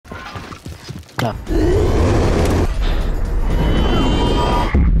No.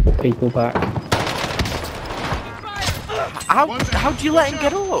 People back. How do you let him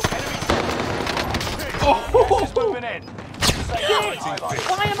get up?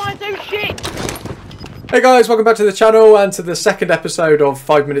 Why am I doing shit? Hey guys, welcome back to the channel and to the second episode of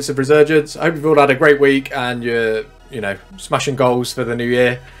 5 Minutes of Resurgence. I hope you've all had a great week and you're, smashing goals for the new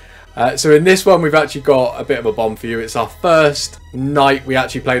year. So in this one, we've actually got a bit of a bomb for you. It's our first night we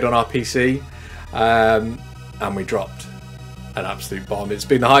actually played on our PC, and we dropped an absolute bomb. It's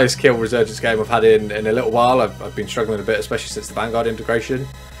been the highest kill Resurgence game I've had in a little while. I've been struggling a bit, especially since the Vanguard integration.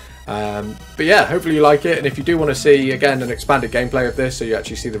 But yeah, hopefully you like it, and if you do want to see, again, an expanded gameplay of this, so you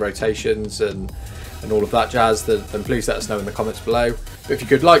actually see the rotations and all of that jazz, then please let us know in the comments below. But if you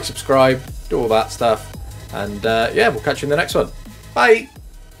could like, subscribe, do all that stuff, and yeah, we'll catch you in the next one. Bye!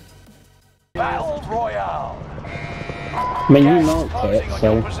 Battle Royale. I mean, you marked it,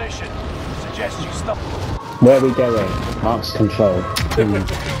 so Suggest you stop. where are we going? Arcs control. Go.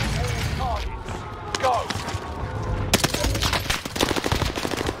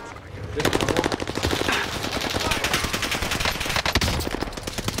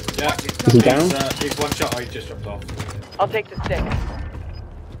 Yeah, Is he down? He's one shot, I just dropped off. I'll take the stick.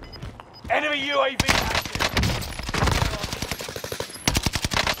 Enemy UAV active.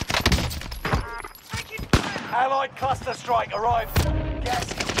 Allied cluster strike arrived. Gas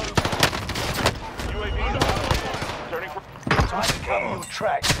is moving. UAV turning for. Time to cover your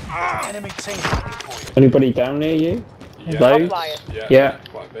track. Enemy team looking for you. Anybody down near you? Yeah. Loads? Yeah.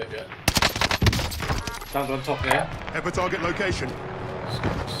 Quite a bit, yeah. Stand on top there. Have a target location.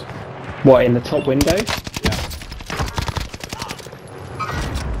 What, in the top window? Yeah.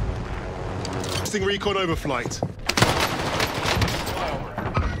 Testing recon overflight.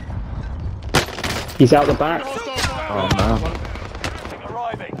 He's out the back. Oh no.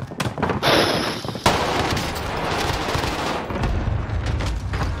 Arriving.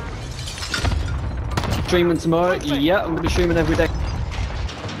 Streaming tomorrow? Yeah, I'm going to be streaming every day.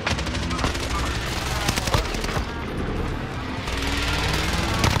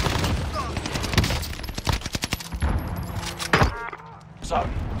 So,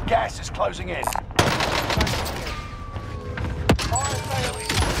 gas is closing in.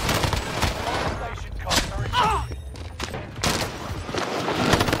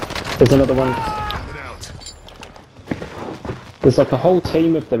 There's another one. Get out. There's like a whole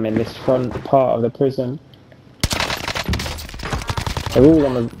team of them in this front part of the prison. They're all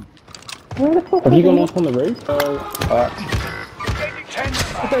on the... Have you gone up on the roof? Oh, fuck.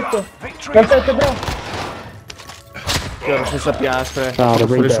 Non si sappiamo. Oh, the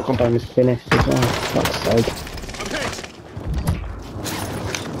rebirth time is finished as well. Fuck's sake. I'm hit.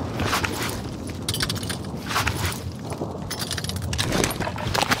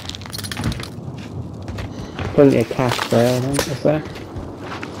 Plenty of cash there, I think, is there?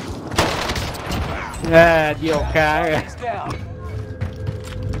 Dio cagare. It's down.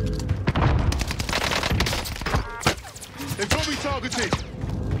 They've got me targeted.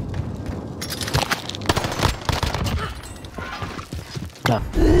 No.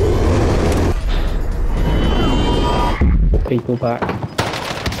 People back.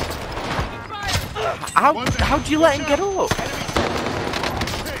 How do you let him get up?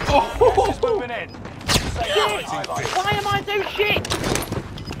 Gas is moving in. Why am I doing shit?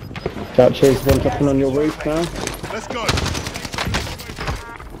 Got ChIzZo dropping on your roof now. Let's go.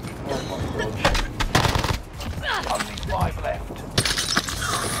 Only 5 left.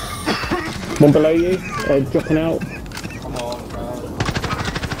 One below you, dropping out. Come on, bro.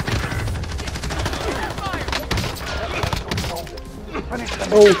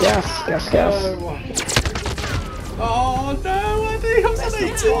 Oh, gas. Oh no, I think I'm Let's on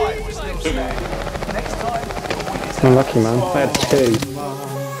not try, we're still standing. Next time, Unlucky, man. I had two.